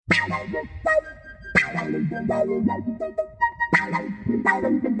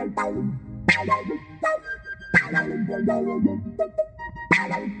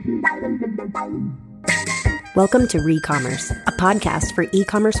Welcome to Ecommerce, a podcast for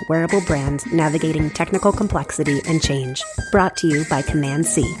e-commerce wearable brands navigating technical complexity and change, brought to you by Command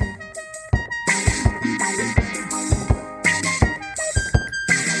C.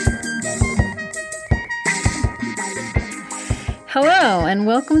 Hello, and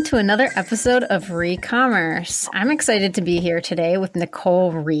welcome to another episode of Ecommerce. I'm excited to be here today with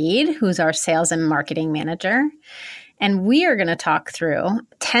Nicole Reed, who's our sales and marketing manager. And we are going to talk through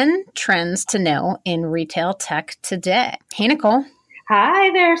 10 trends to know in retail tech today. Hey, Nicole.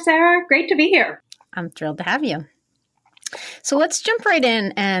 Hi there, Sarah. Great to be here. I'm thrilled to have you. So let's jump right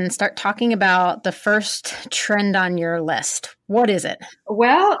in and start talking about the first trend on your list. What is it?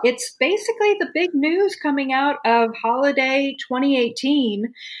 Well, it's basically the big news coming out of holiday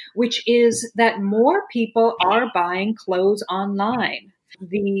 2018, which is that more people are buying clothes online.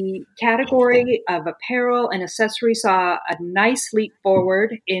 The category of apparel and accessories saw a nice leap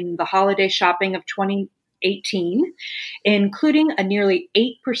forward in the holiday shopping of 2018, including a nearly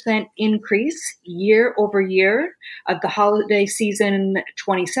 8% increase year over year of the holiday season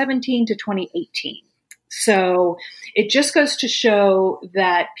 2017 to 2018. So it just goes to show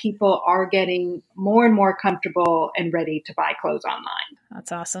that people are getting more and more comfortable and ready to buy clothes online.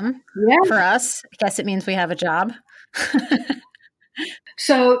 That's awesome. Yeah. For us, I guess it means we have a job.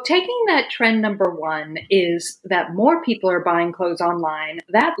 So taking that trend number one is that more people are buying clothes online.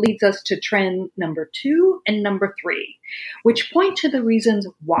 That leads us to trend number two and number three, which point to the reasons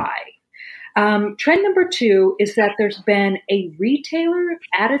why. Trend number two is that there's been a retailer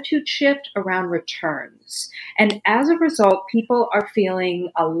attitude shift around returns. And as a result, people are feeling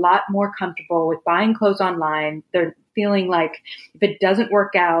a lot more comfortable with buying clothes online. They're feeling like if it doesn't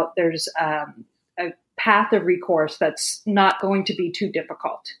work out, there's a path of recourse that's not going to be too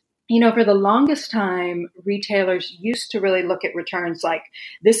difficult. You know, for the longest time, retailers used to really look at returns like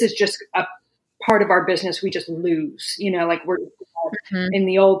this is just a part of our business we just lose. You know, like we're in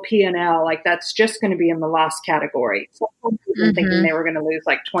the old P&L, like that's just going to be in the loss category. So thinking they were going to lose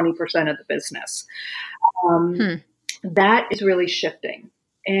like 20% of the business. That is really shifting.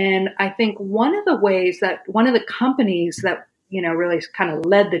 And I think one of the companies that really kind of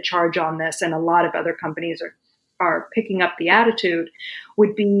led the charge on this, and a lot of other companies are picking up the attitude,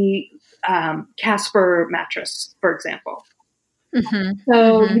 would be Casper mattress, for example.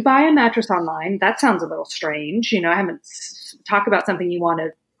 So you buy a mattress online. That sounds a little strange. I haven't talk about something you want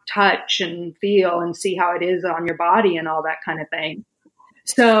to touch and feel and see how it is on your body and all that kind of thing.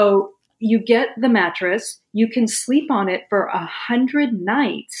 So you get the mattress, you can sleep on it for 100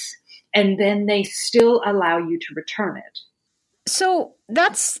 nights, and then they still allow you to return it. So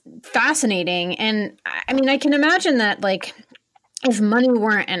that's fascinating. And I mean, I can imagine that like if money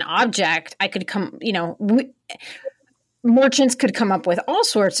weren't an object, I could merchants could come up with all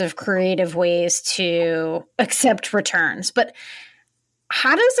sorts of creative ways to accept returns. But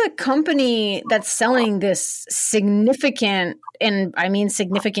how does a company that's selling this significant, and I mean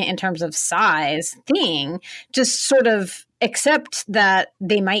significant in terms of size thing, just sort of accept that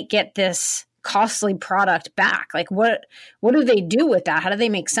they might get this costly product back? Like what do they do with that? How do they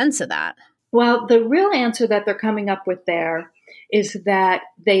make sense of that? Well, the real answer that they're coming up with there is that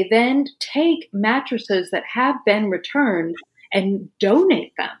they then take mattresses that have been returned and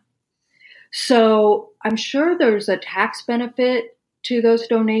donate them. So I'm sure there's a tax benefit to those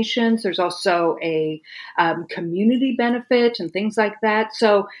donations. There's also a community benefit and things like that.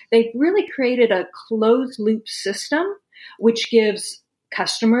 So they've really created a closed loop system, which gives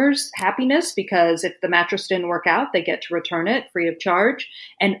customers happiness because if the mattress didn't work out, they get to return it free of charge.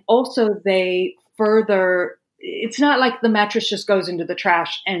 And also it's not like the mattress just goes into the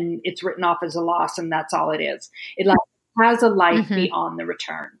trash and it's written off as a loss and that's all it is. It has a life beyond the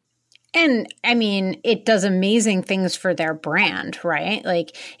return. And I mean, it does amazing things for their brand, right?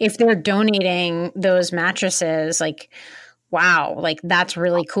 Like if they're donating those mattresses, like, wow, like that's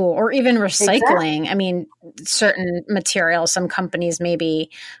really cool. Or even recycling. Exactly. I mean, certain materials, some companies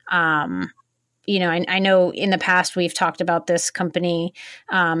maybe, I know in the past we've talked about this company,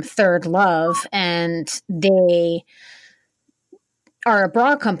 Third Love, and they are a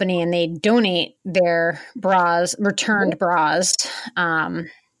bra company and they donate their bras, returned bras,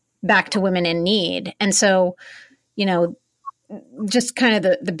 back to women in need. And so, just kind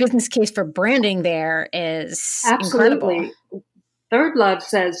of the business case for branding there is absolutely incredible. Third Love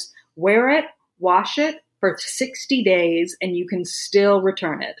says, wear it, wash it for 60 days, and you can still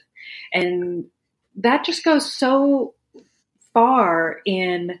return it. And that just goes so far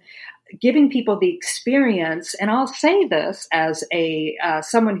in giving people the experience. And I'll say this as a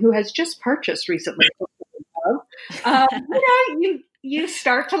someone who has just purchased recently. You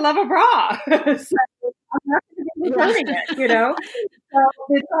start to love a bra. So I'm not going to be returning it, So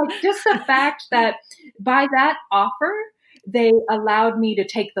it's like just the fact that by that offer, they allowed me to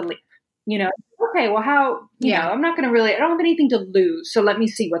take the leap. Okay, well, how, I'm not going to I don't have anything to lose. So let me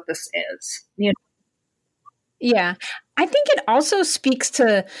see what this is. Yeah. I think it also speaks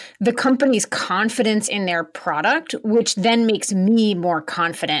to the company's confidence in their product, which then makes me more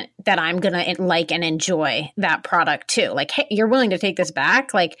confident that I'm going to like and enjoy that product too. Like, hey, you're willing to take this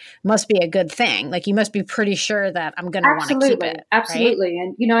back? Like, must be a good thing. Like, you must be pretty sure that I'm going to want to keep it. Absolutely.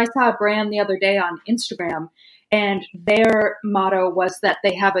 Right? And, I saw a brand the other day on Instagram, and their motto was that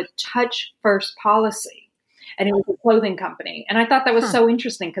they have a touch first policy. And it was a clothing company. And I thought that was so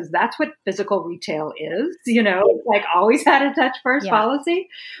interesting because that's what physical retail is, it's like always had a touch first policy.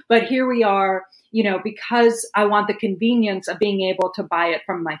 But here we are, because I want the convenience of being able to buy it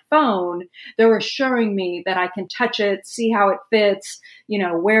from my phone, they're assuring me that I can touch it, see how it fits,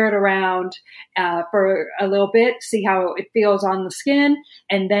 wear it around for a little bit, see how it feels on the skin,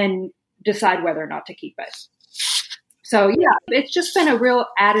 and then decide whether or not to keep it. So, it's just been a real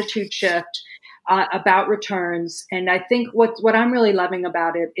attitude shift about returns. And I think what I'm really loving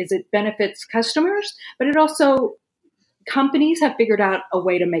about it is it benefits customers, but it also, companies have figured out a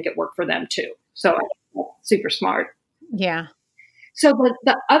way to make it work for them too. So super smart. Yeah. So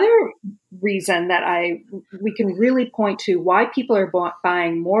the other reason that we can really point to why people are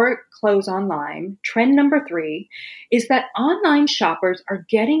buying more clothes online, trend number 3, is that online shoppers are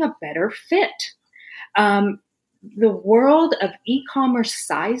getting a better fit. The world of e-commerce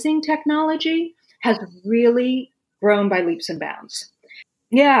sizing technology has really grown by leaps and bounds.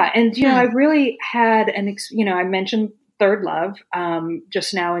 Yeah. And, I really had I mentioned Third Love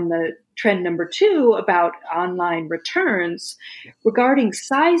just now in the trend number 2 about online returns. Regarding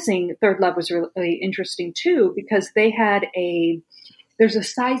sizing, Third Love was really interesting too, because they had there's a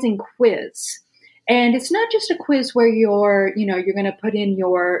sizing quiz. And it's not just a quiz where you're going to put in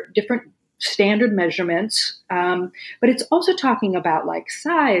your different standard measurements, but it's also talking about like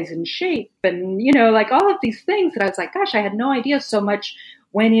size and shape and, like all of these things that I was like, gosh, I had no idea so much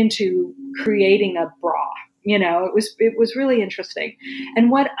went into creating a bra. It was really interesting.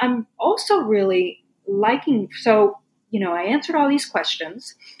 And what I'm also really liking, so, I answered all these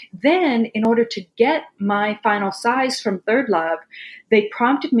questions. Then in order to get my final size from Third Love, they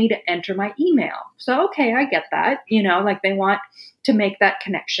prompted me to enter my email. So, okay, I get that, like they want to make that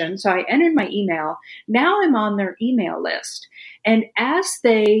connection. So I entered my email. Now I'm on their email list. And as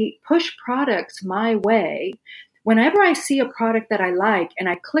they push products my way, whenever I see a product that I like and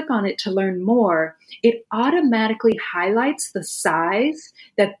I click on it to learn more, it automatically highlights the size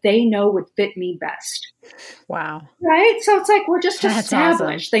that they know would fit me best. Wow. Right? So it's like we're just That's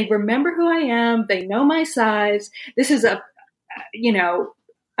established. awesome. They remember who I am. They know my size. This is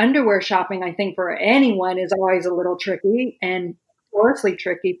underwear shopping, I think, for anyone is always a little tricky and notoriously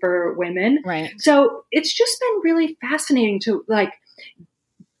tricky for women. Right. So it's just been really fascinating to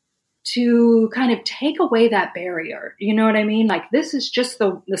kind of take away that barrier. You know what I mean? Like this is just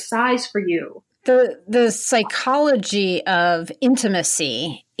the size for you. The psychology of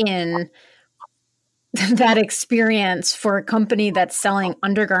intimacy in that experience for a company that's selling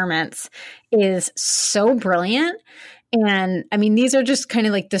undergarments is so brilliant. And I mean, these are just kind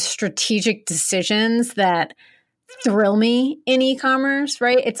of like the strategic decisions that thrill me in e-commerce,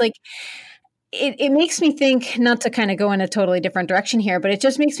 right? It's like, it makes me think, not to kind of go in a totally different direction here, but it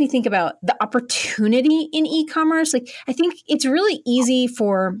just makes me think about the opportunity in e-commerce. Like, I think it's really easy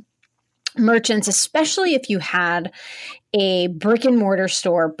for merchants, especially if you had a brick and mortar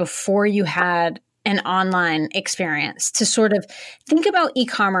store before you had an online experience, to sort of think about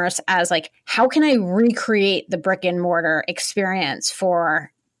e-commerce as like, how can I recreate the brick and mortar experience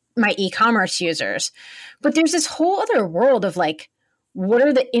for my e-commerce users? But there's this whole other world of like, what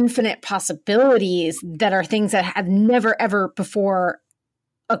are the infinite possibilities that are things that have never ever before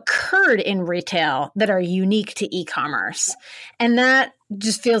occurred in retail that are unique to e-commerce? And that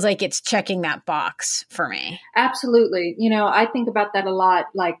just feels like it's checking that box for me. Absolutely. I think about that a lot.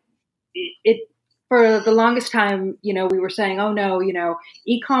 Like it for the longest time, we were saying, oh no,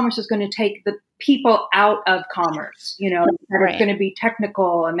 e-commerce is going to take the people out of commerce, that Right. It's going to be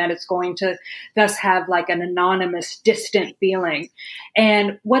technical and that it's going to thus have like an anonymous, distant feeling.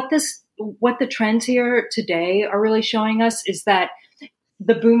 And what the trends here today are really showing us is that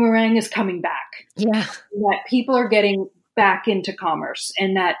the boomerang is coming back. Yeah. That people are getting back into commerce,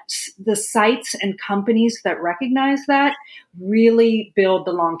 and that the sites and companies that recognize that really build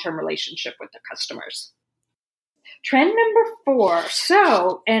the long-term relationship with their customers. Trend number 4.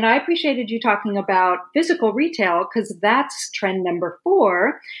 So, and I appreciated you talking about physical retail because that's trend number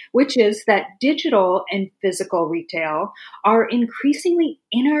 4, which is that digital and physical retail are increasingly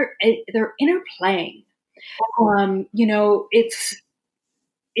they're interplaying. It's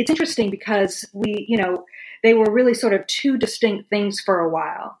interesting because they were really sort of two distinct things for a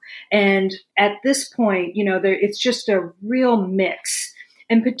while. And at this point, it's just a real mix.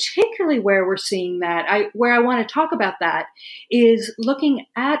 And particularly where we're seeing that, where I want to talk about that is looking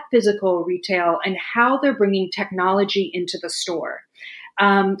at physical retail and how they're bringing technology into the store.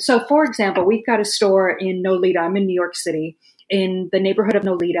 So, for example, we've got a store in Nolita. I'm in New York City. In the neighborhood of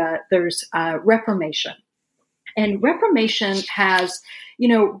Nolita, there's Reformation. And Reformation has,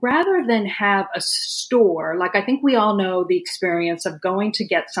 rather than have a store, like I think we all know the experience of going to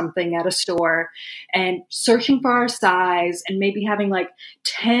get something at a store and searching for our size and maybe having like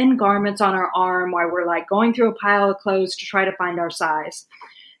 10 garments on our arm while we're like going through a pile of clothes to try to find our size.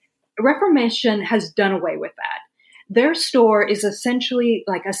 Reformation has done away with that. Their store is essentially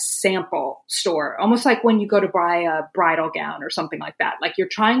like a sample store, almost like when you go to buy a bridal gown or something like that. Like you're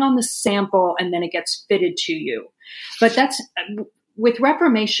trying on the sample and then it gets fitted to you. But that's with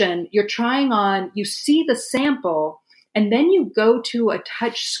Reformation, you're trying on, you see the sample and then you go to a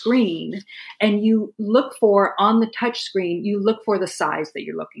touch screen and you look for on the touch screen, you look for the size that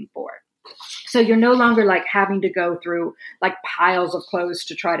you're looking for. So you're no longer like having to go through like piles of clothes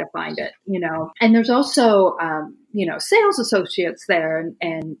to try to find it, And there's also, sales associates there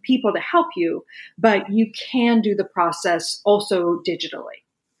and people to help you, but you can do the process also digitally.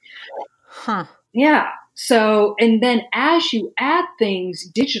 Huh. Yeah. So, and then as you add things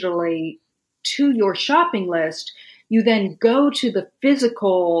digitally to your shopping list, you then go to the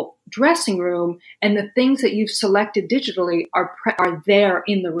physical dressing room and the things that you've selected digitally are there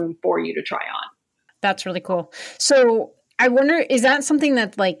in the room for you to try on. That's really cool. So I wonder, is that something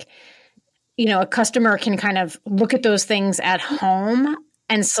that a customer can kind of look at those things at home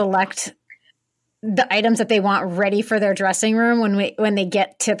and select the items that they want ready for their dressing room when they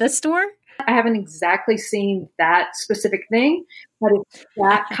get to the store? I haven't exactly seen that specific thing, but it's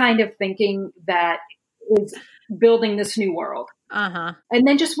that kind of thinking that is building this new world. Uh-huh. And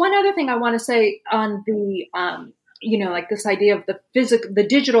then just one other thing I want to say on the, like this idea of the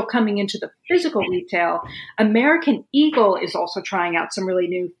digital coming into the physical retail. American Eagle is also trying out some really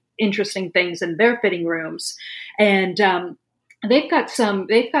new, interesting things in their fitting rooms. And, they've got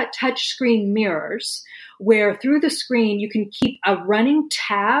touch screen mirrors where through the screen you can keep a running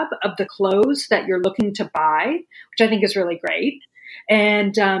tab of the clothes that you're looking to buy, which I think is really great.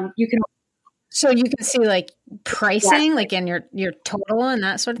 And you can see like pricing, exactly. Like in your total and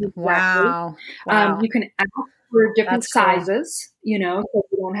that sort of thing. Exactly. Wow. You can ask for different sizes, so you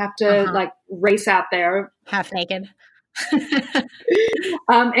don't have to race out there half naked.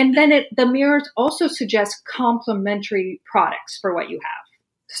 And then the mirrors also suggest complementary products for what you have.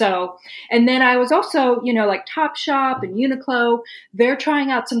 So, and then I was also, like Topshop and Uniqlo, they're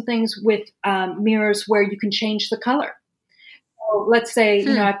trying out some things with mirrors where you can change the color. So let's say,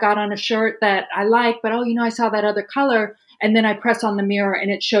 I've got on a shirt that I like, but I saw that other color, and then I press on the mirror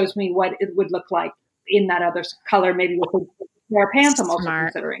and it shows me what it would look like in that other color, maybe with a pair of pants I'm also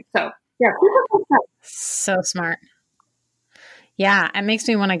considering. So, yeah. So smart. Yeah, it makes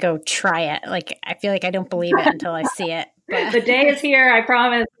me want to go try it. Like, I feel like I don't believe it until I see it. But. The day is here, I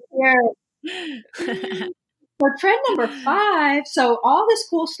promise. Here. For trend number 5, so all this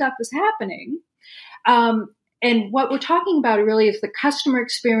cool stuff is happening. And what we're talking about really is the customer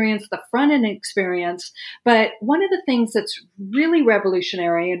experience, the front-end experience. But one of the things that's really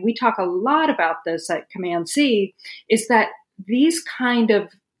revolutionary, and we talk a lot about this at Command C, is that these kind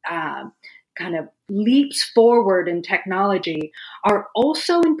of leaps forward in technology are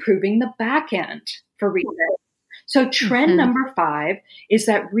also improving the back end for retail. So trend number 5 is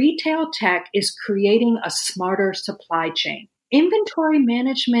that retail tech is creating a smarter supply chain. Inventory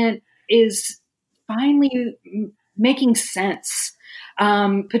management is finally making sense,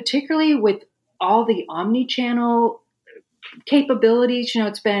 particularly with all the omni-channel capabilities.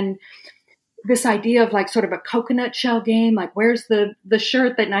 It's been this idea of like sort of a coconut shell game, like where's the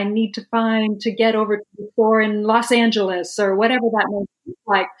shirt that I need to find to get over to the store in Los Angeles or whatever that may be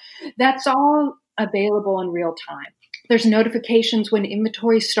like. That's all available in real time. There's notifications when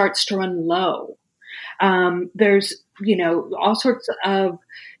inventory starts to run low. There's, all sorts of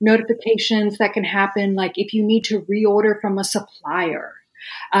notifications that can happen, like if you need to reorder from a supplier.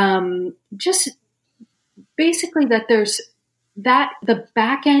 Just basically that the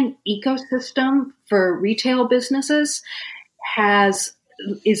back end ecosystem for retail businesses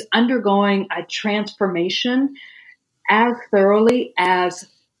is undergoing a transformation as thoroughly as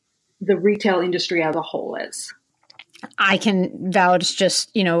the retail industry as a whole is. I can vouch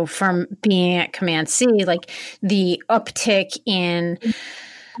just, from being at Command C, like the uptick in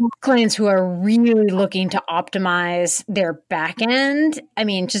clients who are really looking to optimize their back end. I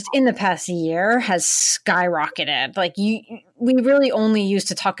mean, just in the past year has skyrocketed. Like we really only used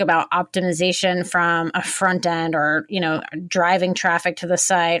to talk about optimization from a front end or, driving traffic to the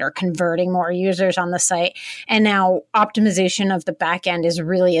site or converting more users on the site. And now optimization of the back end is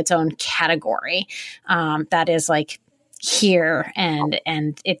really its own category. That is like here and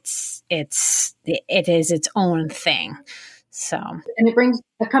it is its own thing. So, and it brings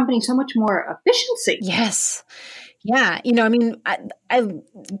the company so much more efficiency. Yes. Yeah.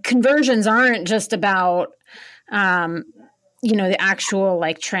 Conversions aren't just about, the actual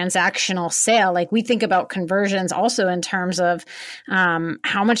like transactional sale. Like we think about conversions also in terms of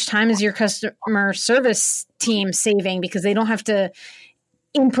how much time is your customer service team saving because they don't have to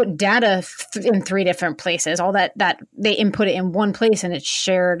input data in 3 different places. All that they input it in one place and it's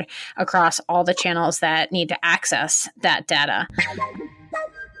shared across all the channels that need to access that data.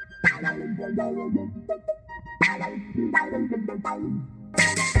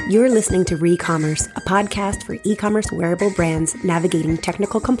 You're listening to Recommerce, a podcast for e-commerce wearable brands navigating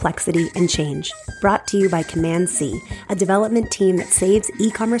technical complexity and change. Brought to you by Command C, a development team that saves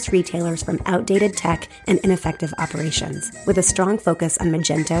e-commerce retailers from outdated tech and ineffective operations, with a strong focus on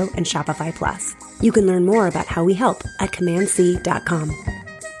Magento and Shopify Plus. You can learn more about how we help at commandc.com.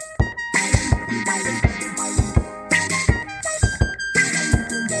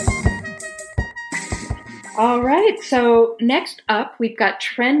 All right. So next up, we've got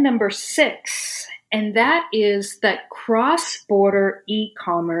trend number 6, and that is that cross-border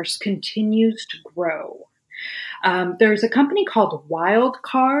e-commerce continues to grow. There's a company called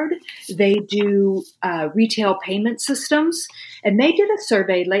Wildcard. They do retail payment systems, and they did a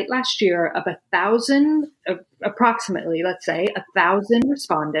survey late last year of approximately 1,000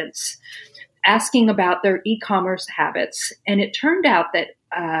 respondents asking about their e-commerce habits. And it turned out that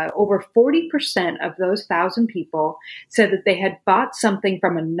over 40% of those 1,000 people said that they had bought something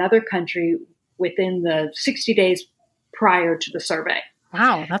from another country within the 60 days prior to the survey.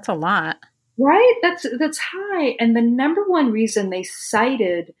 Wow, that's a lot. Right? That's high. And the number one reason they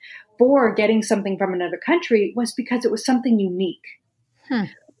cited for getting something from another country was because it was something unique.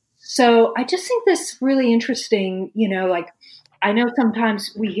 So I just think this really interesting, I know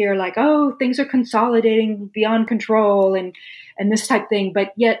sometimes we hear like, oh, things are consolidating beyond control and this type thing.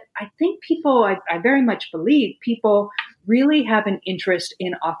 But yet I think I very much believe people really have an interest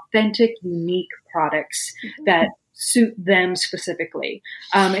in authentic, unique products that suit them specifically.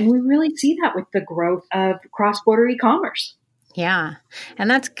 And we really see that with the growth of cross-border e-commerce. Yeah. And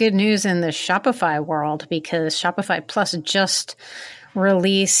that's good news in the Shopify world because Shopify Plus just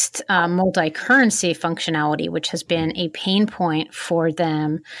released multi-currency functionality, which has been a pain point for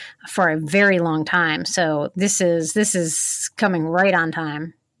them for a very long time. So this is coming right on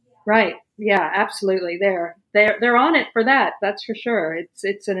time. Right. Yeah, absolutely. They're on it for that. That's for sure.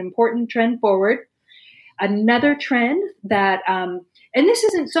 It's an important trend forward. Another trend that, and this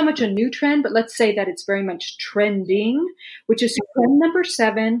isn't so much a new trend, but let's say that it's very much trending, which is trend number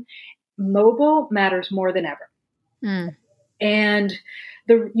 7, mobile matters more than ever. And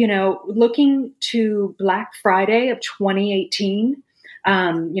looking to Black Friday of 2018,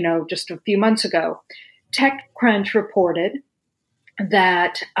 just a few months ago, TechCrunch reported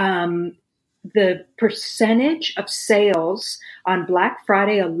that the percentage of sales on Black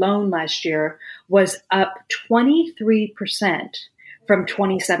Friday alone last year was up 23% from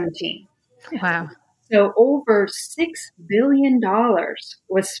 2017. Wow. So over $6 billion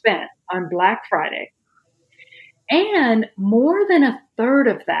was spent on Black Friday. And more than a third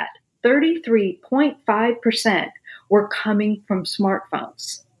of that, 33.5%, were coming from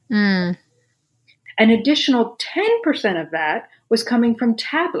smartphones. An additional 10% of that was coming from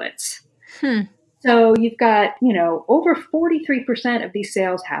tablets. So you've got, over 43% of these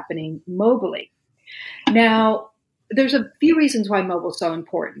sales happening mobilely. Now, there's a few reasons why mobile is so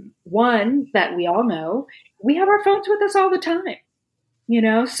important. One, that we all know, we have our phones with us all the time.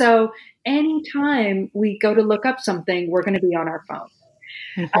 So anytime we go to look up something, we're going to be on our phone.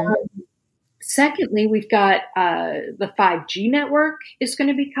 Secondly, we've got the 5G network is going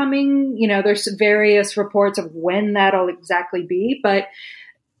to be coming. There's various reports of when that'll exactly be, but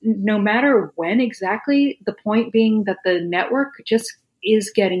no matter when exactly, the point being that the network just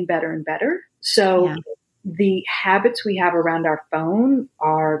is getting better and better. So the habits we have around our phone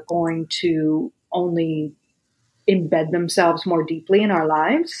are going to only embed themselves more deeply in our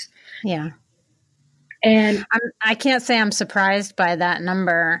lives. Yeah. And I can't say I'm surprised by that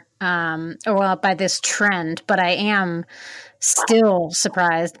number, or by this trend, but I am still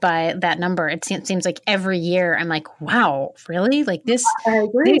surprised by that number. It seems like every year I'm like, wow, really? Like this I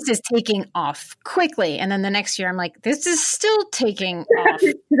agree. is taking off quickly. And then the next year I'm like, this is still taking off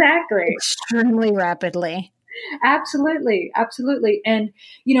Exactly. extremely rapidly. Absolutely. Absolutely. And,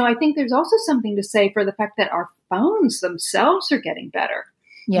 I think there's also something to say for the fact that our phones themselves are getting better.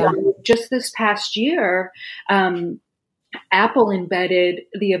 Yeah. Just this past year, Apple embedded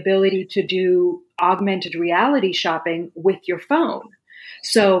the ability to do augmented reality shopping with your phone.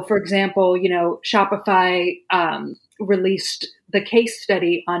 So, for example, Shopify released the case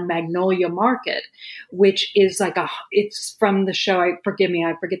study on Magnolia Market, which is it's from the show. I forget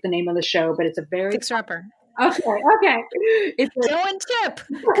the name of the show, but it's a very Fixer Upper. Okay. It's Joe and Chip.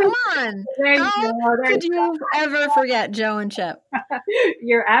 Come on. How could you ever forget Joe and Chip?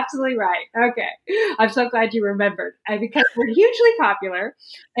 You're absolutely right. Okay. I'm so glad you remembered because they're hugely popular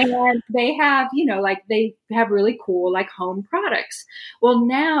and they have, they have really cool home products. Well,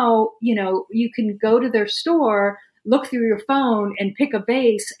 now, you can go to their store, look through your phone and pick a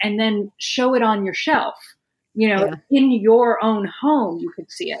vase and then show it on your shelf, in your own home, you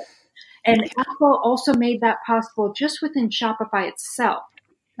could see it. And Apple also made that possible just within Shopify itself.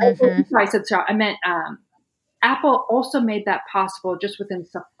 Mm-hmm. I said I meant Apple also made that possible just within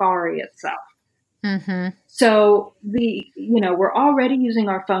Safari itself. Mm-hmm. So we're already using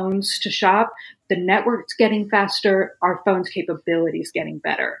our phones to shop. The network's getting faster. Our phone's capability is getting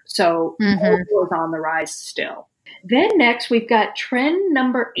better. So mobile is on the rise still. Then next, we've got trend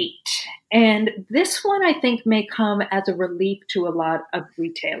number 8. And this one, I think, may come as a relief to a lot of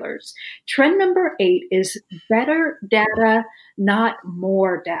retailers. Trend number 8 is better data, not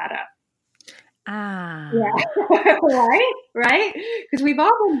more data. Yeah. Right? Because we've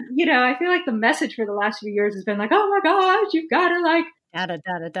all been, I feel like the message for the last few years has been like, oh my gosh, you've got to data.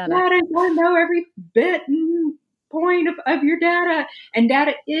 You want to know every bit and point of your data. And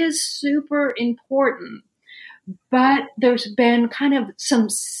data is super important. But there's been kind of some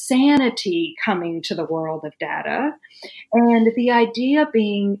sanity coming to the world of data. And the idea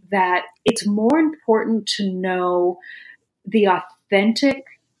being that it's more important to know the authentic,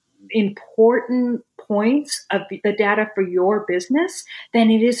 important points of the data for your business than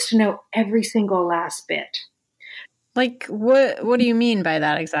it is to know every single last bit. Like, what do you mean by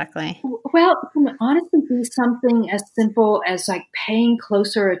that exactly? Well, it can honestly be something as simple as paying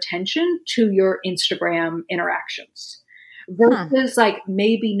closer attention to your Instagram interactions versus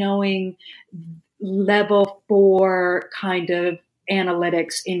maybe knowing level 4 kind of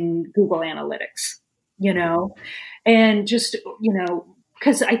analytics in Google Analytics, and just,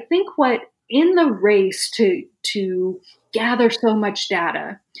 because I think what in the race to gather so much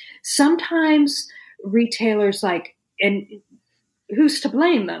data, sometimes retailers and who's to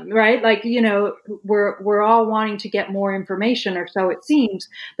blame them, right? We're all wanting to get more information, or so it seems,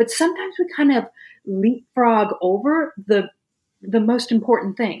 but sometimes we kind of leapfrog over the most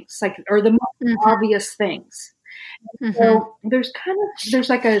important things, or the most obvious things. So there's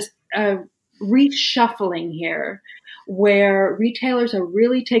a reshuffling here where retailers are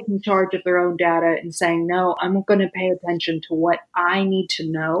really taking charge of their own data and saying, no, I'm going to pay attention to what I need to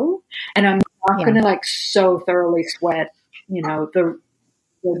know. And I'm not going to so thoroughly sweat, the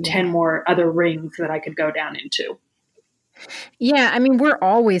 10 more other rings that I could go down into. Yeah, I mean, we're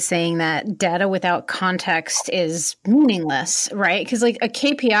always saying that data without context is meaningless, right? Because a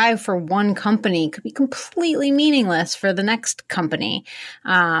KPI for one company could be completely meaningless for the next company.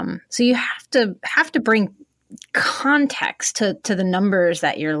 So you have to bring context to the numbers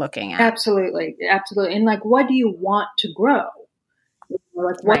that you're looking at. Absolutely. And what do you want to grow?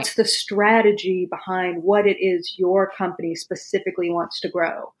 What's the strategy behind what it is your company specifically wants to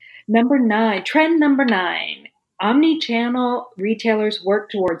grow? Trend number 9. Omnichannel retailers work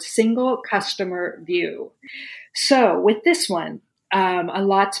towards single customer view. So with this one, a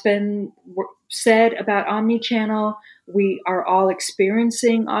lot's been said about omnichannel. We are all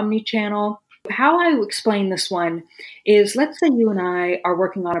experiencing omnichannel. How I explain this one is, let's say you and I are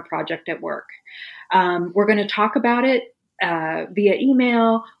working on a project at work. We're going to talk about it via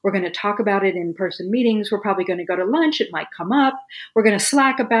email. We're going to talk about it in person meetings. We're probably going to go to lunch. It might come up. We're going to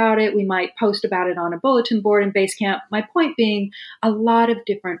Slack about it. We might post about it on a bulletin board in Basecamp. My point being, a lot of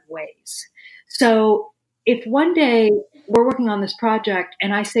different ways. So if one day we're working on this project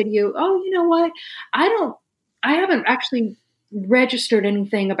and I say to you, oh, you know what? I haven't actually registered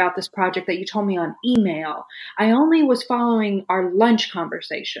anything about this project that you told me on email. I only was following our lunch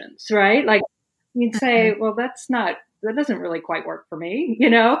conversations, right? Like you'd say, well, that doesn't really quite work for me,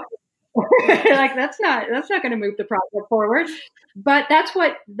 like that's not going to move the project forward. But that's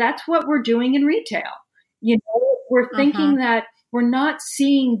what we're doing in retail. We're thinking that we're not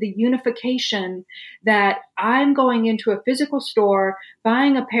seeing the unification that I'm going into a physical store,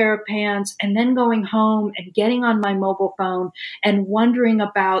 buying a pair of pants, and then going home and getting on my mobile phone and wondering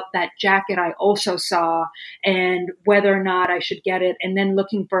about that jacket I also saw and whether or not I should get it, and then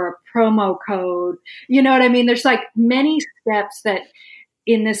looking for a promo code. You know what I mean? There's like many steps that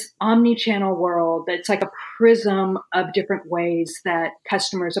in this omni-channel world, that's like a prism of different ways that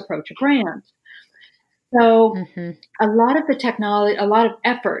customers approach a brand. So a lot of the technology, a lot of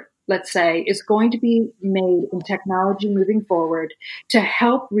effort, let's say, is going to be made in technology moving forward to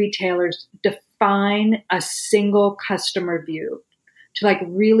help retailers define a single customer view, to like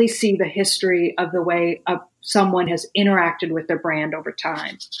really see the history of the way someone has interacted with their brand over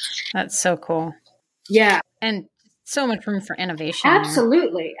time. That's so cool. Yeah. And so much room for innovation.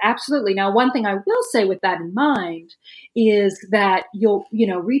 Absolutely. Absolutely. Now, one thing I will say with that in mind is that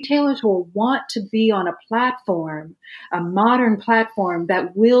retailers will want to be on a platform, a modern platform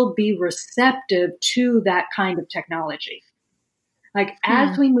that will be receptive to that kind of technology. Like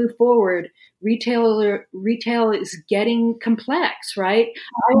as we move forward, retail is getting complex, right?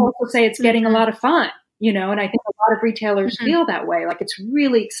 I also say it's getting a lot of fun, and I think a lot of retailers feel that way. Like it's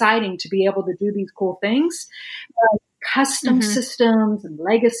really exciting to be able to do these cool things. Custom systems and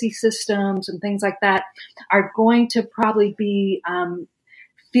legacy systems and things like that are going to probably be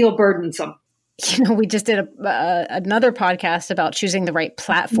feel burdensome. We just did another podcast about choosing the right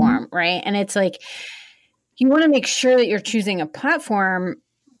platform, right? And it's like, you want to make sure that you're choosing a platform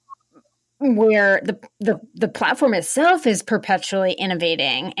where the platform itself is perpetually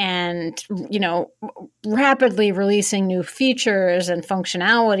innovating and, rapidly releasing new features and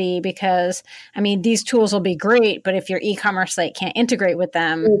functionality, because these tools will be great, but if your e-commerce site can't integrate with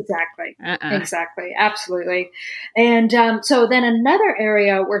them. Exactly. Absolutely. And so then another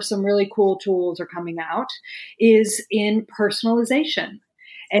area where some really cool tools are coming out is in personalization.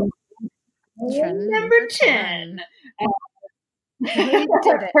 And number 10.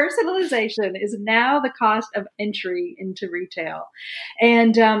 Personalization is now the cost of entry into retail.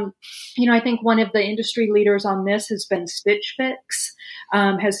 And, I think one of the industry leaders on this has been Stitch Fix,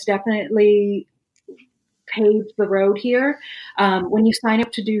 has definitely paved the road here. When you sign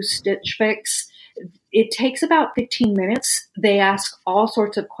up to do Stitch Fix, it takes about 15 minutes. They ask all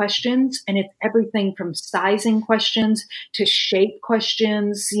sorts of questions, and it's everything from sizing questions to shape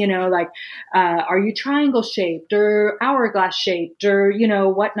questions, like, are you triangle shaped or hourglass shaped or,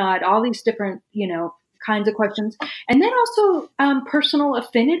 whatnot, all these different, kinds of questions. And then also personal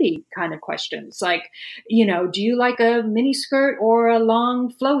affinity kind of questions, like, do you like a mini skirt or a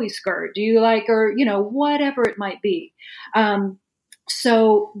long flowy skirt? Do you like, or, whatever it might be.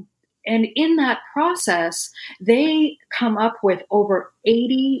 And in that process, they come up with over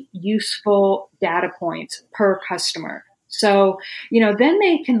 80 useful data points per customer. So, then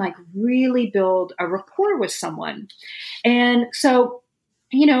they can like really build a rapport with someone. And so,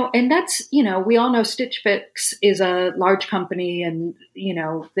 and that's, we all know Stitch Fix is a large company and,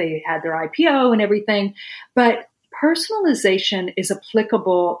 they had their IPO and everything, but personalization is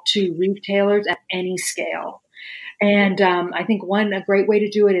applicable to retailers at any scale. And I think a great way to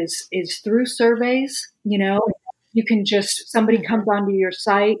do it is through surveys. You can somebody comes onto your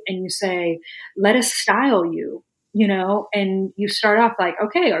site and you say, let us style you, and you start off like,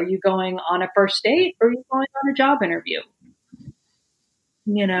 okay, are you going on a first date or are you going on a job interview?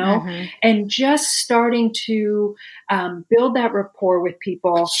 And just starting to build that rapport with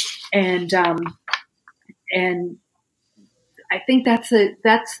people. And I think that's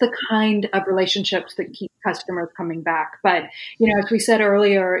the kind of relationships that keep customers coming back. But, as we said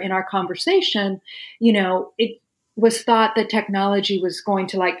earlier in our conversation, it was thought that technology was going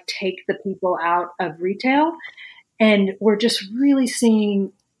to like take the people out of retail. And we're just really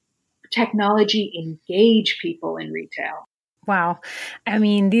seeing technology engage people in retail. Wow.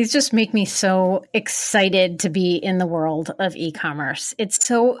 These just make me so excited to be in the world of e-commerce. It's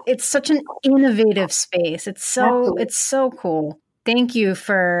such an innovative space. It's so cool. Thank you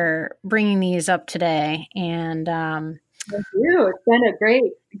for bringing these up today. And thank you. It's been a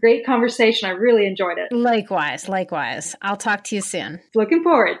great conversation. I really enjoyed it. Likewise. I'll talk to you soon. Looking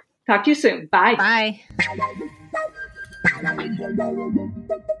forward. Talk to you soon. Bye. Bye.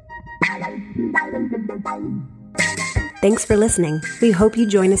 Thanks for listening. We hope you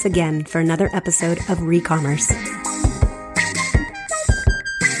join us again for another episode of Ecommerce.